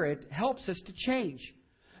Spirit helps us to change.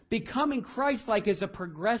 Becoming Christ-like is a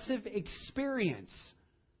progressive experience.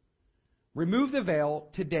 Remove the veil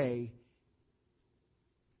today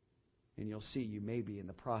And you'll see you may be in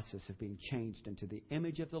the process of being changed into the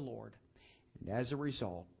image of the Lord. And as a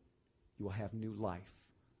result, you will have new life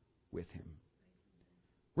with Him.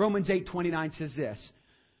 Romans 8:29 says this,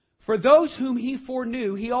 "For those whom He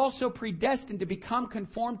foreknew, He also predestined to become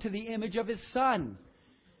conformed to the image of His Son."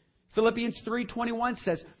 Philippians 3:21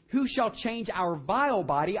 says, "Who shall change our vile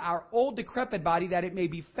body, our old decrepit body, that it may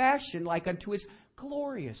be fashioned like unto His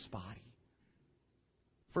glorious body?"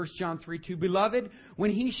 1 John 3:2, "Beloved,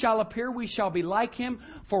 when He shall appear, we shall be like Him,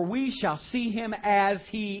 for we shall see Him as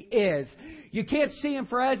He is." You can't see Him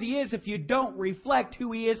for as He is if you don't reflect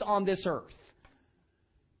who He is on this earth.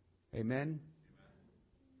 Amen?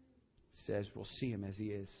 It says we'll see Him as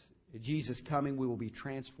He is. At Jesus coming, we will be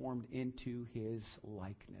transformed into His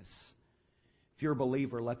likeness. If you're a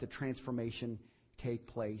believer, let the transformation take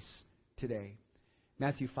place today.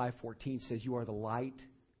 Matthew 5:14 says, "You are the light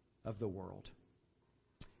of the world."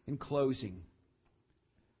 In closing,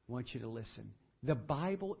 I want you to listen. The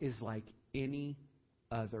Bible is like any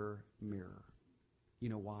other mirror. You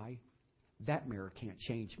know why? That mirror can't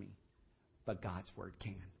change me, but God's Word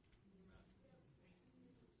can.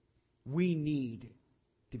 We need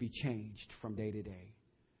to be changed from day to day,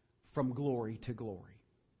 from glory to glory.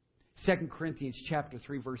 2 Corinthians chapter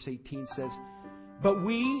 3, verse 18 says, "But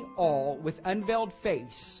we all, with unveiled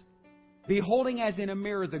face, beholding as in a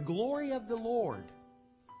mirror the glory of the Lord,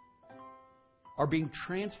 are being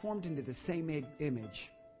transformed into the same image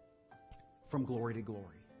from glory to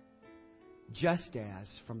glory, just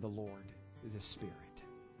as from the Lord the Spirit."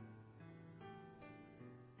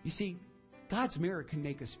 You see, God's mirror can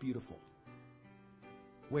make us beautiful.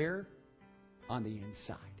 Where? On the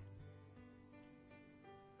inside.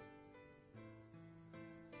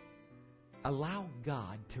 Allow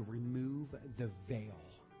God to remove the veil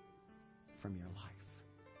from your life,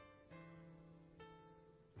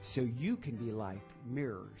 so you can be like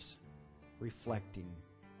mirrors reflecting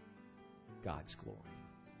God's glory.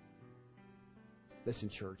 Listen,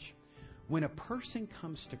 church, when a person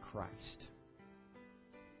comes to Christ,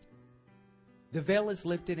 the veil is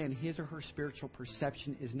lifted and his or her spiritual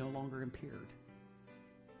perception is no longer impaired.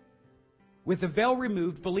 With the veil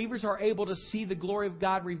removed, believers are able to see the glory of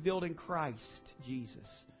God revealed in Christ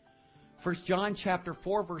Jesus. 1 John chapter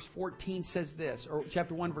 4 verse 14 says this, or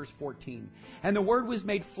chapter 1 verse 14. "And the Word was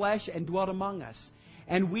made flesh and dwelt among us,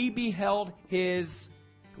 and we beheld His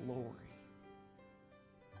glory.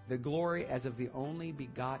 The glory as of the only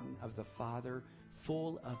begotten of the Father,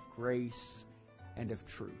 full of grace and of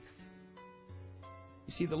truth."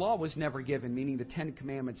 You see, the law was never given, meaning the 10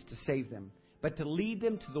 Commandments, to save them, but to lead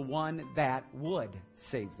them to the one that would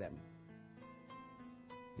save them.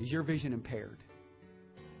 Is your vision impaired?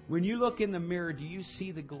 When you look in the mirror, do you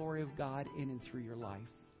see the glory of God in and through your life?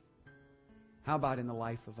 How about in the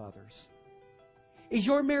life of others? Is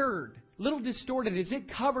your mirror a little distorted? Is it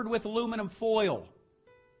covered with aluminum foil?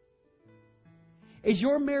 Is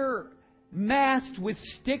your mirror masked with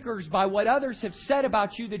stickers by what others have said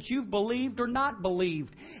about you that you've believed or not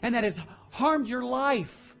believed, and that has harmed your life?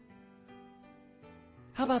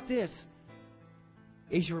 How about this?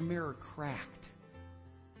 Is your mirror cracked,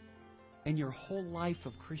 and your whole life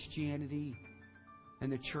of Christianity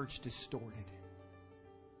and the church distorted?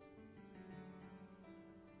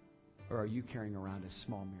 Or are you carrying around a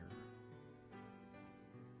small mirror?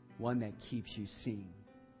 One that keeps you seeing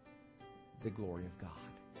the glory of God.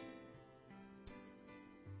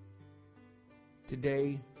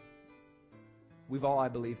 Today, we've all, I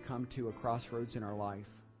believe, come to a crossroads in our life.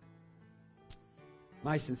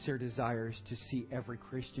 My sincere desire is to see every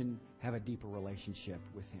Christian have a deeper relationship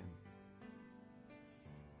with Him.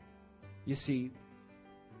 You see,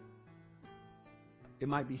 it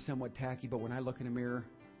might be somewhat tacky, but when I look in a mirror,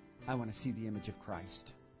 I want to see the image of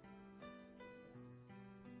Christ.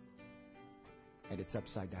 And it's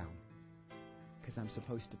upside down, because I'm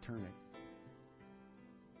supposed to turn it.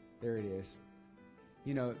 There it is.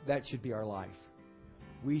 You know, that should be our life.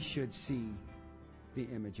 We should see the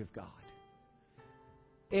image of God.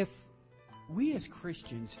 If we as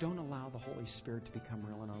Christians don't allow the Holy Spirit to become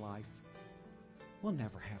real in our life, we'll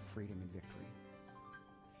never have freedom and victory.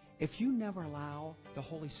 If you never allow the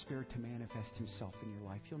Holy Spirit to manifest Himself in your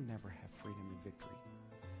life, you'll never have freedom and victory.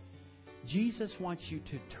 Jesus wants you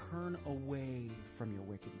to turn away from your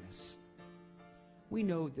wickedness. We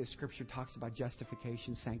know the Scripture talks about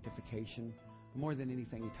justification, sanctification. More than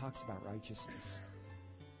anything, He talks about righteousness.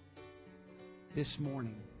 This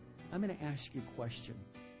morning, I'm going to ask you a question.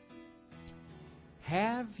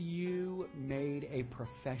 Have you made a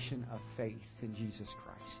profession of faith in Jesus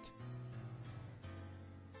Christ?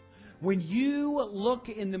 When you look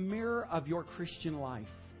in the mirror of your Christian life,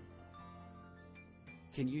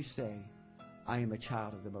 can you say, I am a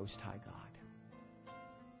child of the Most High God?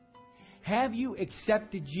 Have you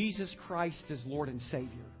accepted Jesus Christ as Lord and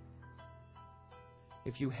Savior?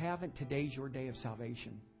 If you haven't, today's your day of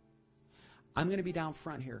salvation. I'm going to be down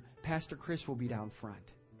front here. Pastor Chris will be down front.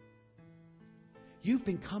 You've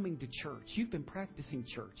been coming to church. You've been practicing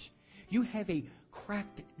church. You have a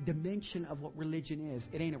cracked dimension of what religion is.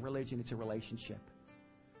 It ain't a religion, it's a relationship.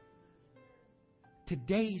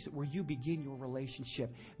 Today's where you begin your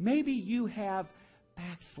relationship. Maybe you have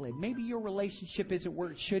backslid. Maybe your relationship isn't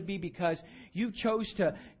where it should be because you chose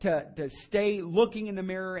to stay looking in the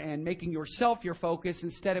mirror and making yourself your focus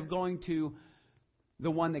instead of going to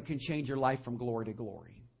the one that can change your life from glory to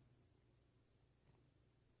glory.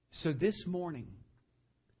 So this morning,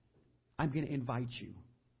 I'm going to invite you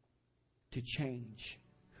to change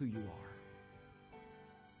who you are.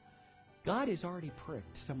 God has already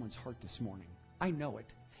pricked someone's heart this morning. I know it.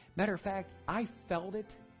 Matter of fact, I felt it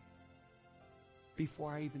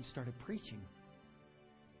before I even started preaching.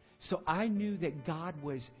 So I knew that God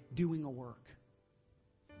was doing a work.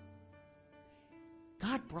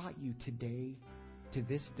 God brought you today to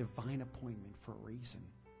this divine appointment for a reason.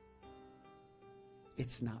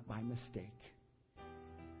 It's not by mistake.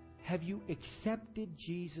 Have you accepted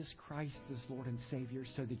Jesus Christ as Lord and Savior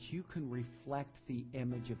so that you can reflect the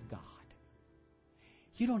image of God?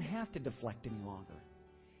 You don't have to deflect any longer.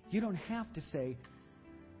 You don't have to say,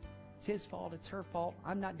 it's his fault, it's her fault.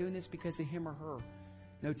 I'm not doing this because of him or her.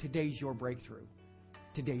 No, today's your breakthrough.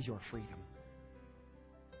 Today's your freedom.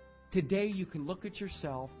 Today you can look at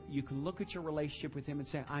yourself, you can look at your relationship with him and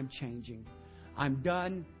say, I'm changing. I'm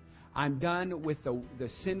done. I'm done with the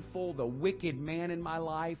sinful, the wicked man in my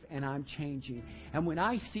life, and I'm changing. And when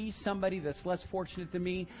I see somebody that's less fortunate than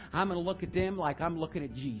me, I'm going to look at them like I'm looking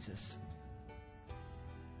at Jesus.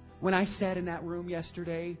 When I sat in that room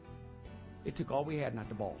yesterday, it took all we had not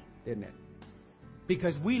to bawl, didn't it?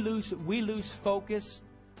 Because we lose focus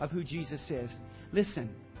of who Jesus is.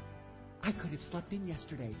 Listen, I could have slept in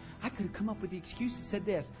yesterday. I could have come up with the excuse and said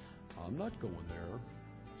this, I'm not going there.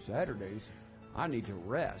 Saturdays, I need to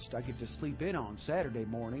rest. I get to sleep in on Saturday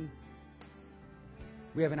morning.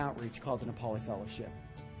 We have an outreach called the Nepali Fellowship.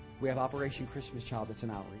 We have Operation Christmas Child, that's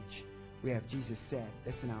an outreach. We have Jesus Said,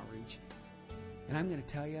 that's an outreach. And I'm going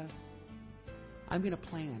to tell you, I'm going to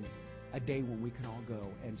plan a day when we can all go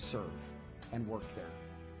and serve and work there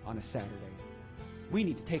on a Saturday. We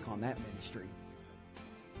need to take on that ministry.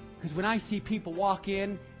 Because when I see people walk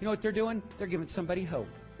in, you know what they're doing? They're giving somebody hope.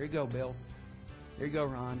 Here you go, Bill. Here you go,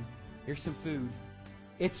 Ron. Here's some food.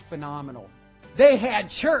 It's phenomenal. They had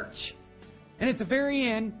church. And at the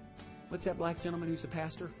very end, what's that black gentleman who's a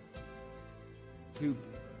pastor?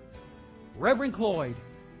 Reverend Cloyd.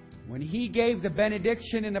 When he gave the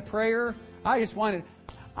benediction and the prayer, I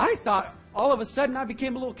thought all of a sudden I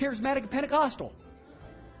became a little charismatic and Pentecostal.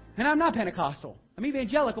 And I'm not Pentecostal. I'm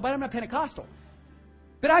evangelical, but I'm not Pentecostal.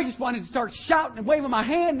 But I just wanted to start shouting and waving my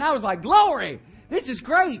hand, and I was like, glory! This is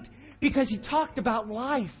great! Because he talked about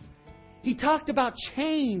life. He talked about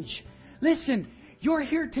change. Listen, you're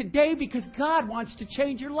here today because God wants to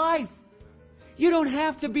change your life. You don't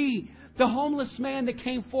have to be the homeless man that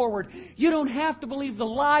came forward. You don't have to believe the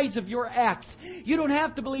lies of your ex. You don't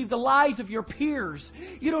have to believe the lies of your peers.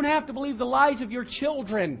 You don't have to believe the lies of your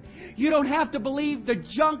children. You don't have to believe the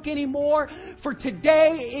junk anymore. For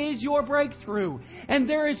today is your breakthrough. And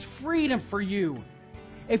there is freedom for you.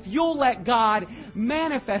 If you'll let God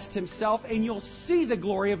manifest Himself and you'll see the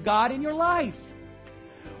glory of God in your life.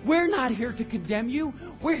 We're not here to condemn you.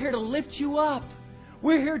 We're here to lift you up.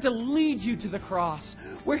 We're here to lead you to the cross.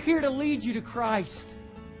 We're here to lead you to Christ.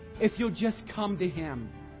 If you'll just come to Him.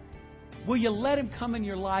 Will you let Him come in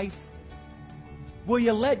your life? Will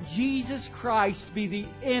you let Jesus Christ be the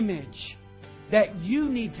image that you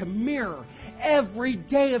need to mirror every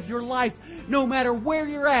day of your life, no matter where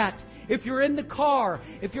you're at? If you're in the car,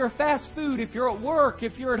 if you're at fast food, if you're at work,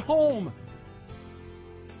 if you're at home.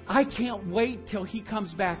 I can't wait till He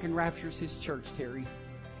comes back and raptures His church, Terry.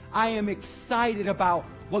 I am excited about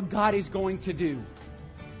what God is going to do.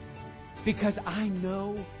 Because I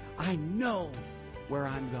know where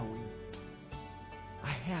I'm going.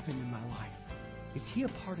 I have Him in my life. Is He a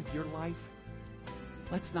part of your life?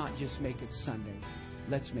 Let's not just make it Sunday.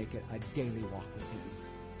 Let's make it a daily walk with Him.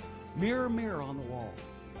 Mirror, mirror on the wall.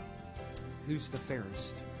 Who's the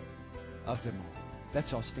fairest of them all?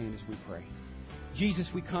 Let's all stand as we pray. Jesus,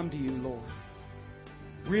 we come to You, Lord,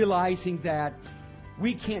 realizing that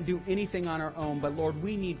we can't do anything on our own, but Lord,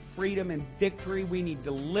 we need freedom and victory. We need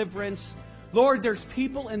deliverance. Lord, there's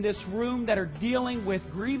people in this room that are dealing with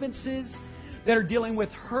grievances, that are dealing with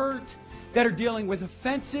hurt, that are dealing with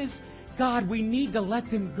offenses. God, we need to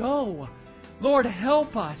let them go. Lord,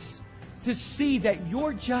 help us to see that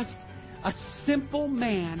you're just a simple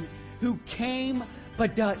man who came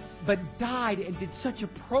but died and did such a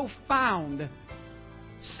profound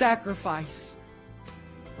sacrifice.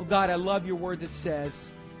 Oh God, I love your word that says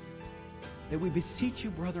that we beseech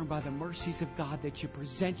you, brethren, by the mercies of God, that you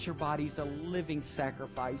present your bodies a living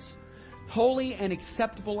sacrifice, holy and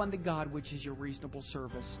acceptable unto God, which is your reasonable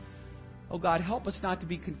service. Oh God, help us not to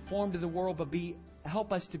be conformed to the world, but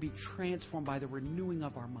help us to be transformed by the renewing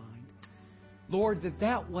of our mind. Lord,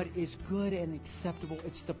 that what is good and acceptable,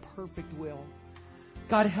 it's the perfect will.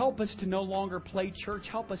 God, help us to no longer play church.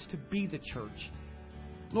 Help us to be the church.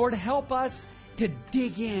 Lord, help us to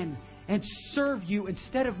dig in and serve you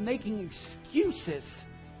instead of making excuses.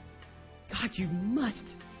 God, you must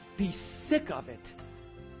be sick of it.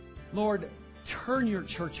 Lord, turn your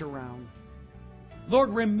church around.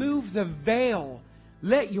 Lord, remove the veil.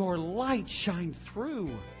 Let your light shine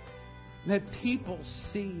through. Let people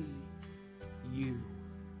see you.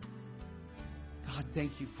 God,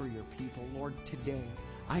 thank you for your people. Lord, today,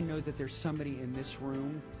 I know that there's somebody in this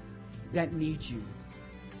room that needs you.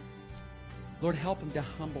 Lord, help him to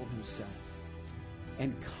humble himself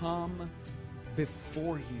and come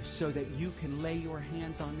before you so that you can lay your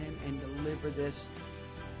hands on them and deliver this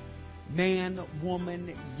man,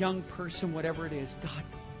 woman, young person, whatever it is. God,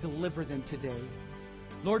 deliver them today.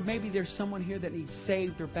 Lord, maybe there's someone here that needs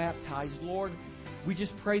saved or baptized. Lord, we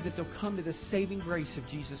just pray that they'll come to the saving grace of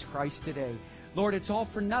Jesus Christ today. Lord, it's all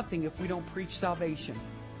for nothing if we don't preach salvation.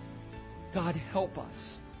 God, help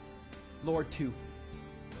us, Lord, to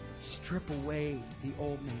strip away the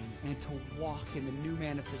old man and to walk in the new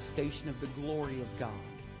manifestation of the glory of God.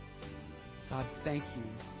 God, thank you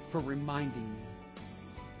for reminding me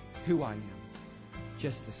who I am,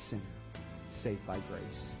 just a sinner saved by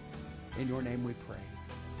grace. In your name we pray.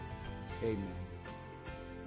 Amen.